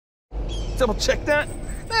double check that.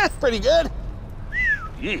 That's pretty good.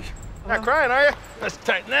 Yee. Not crying, are you? Let's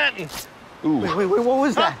tighten that and... Ooh. Wait, what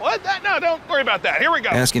was that? What? No, don't worry about that. Here we go.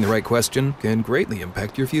 Asking the right question can greatly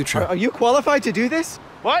impact your future. Are you qualified to do this?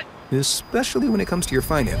 What? Especially when it comes to your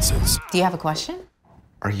finances. Do you have a question?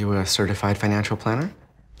 Are you a certified financial planner?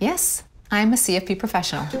 Yes, I'm a CFP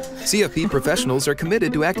professional. CFP professionals are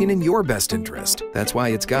committed to acting in your best interest. That's why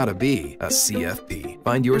it's gotta be a CFP.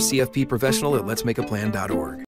 Find your CFP professional at letsmakeaplan.org.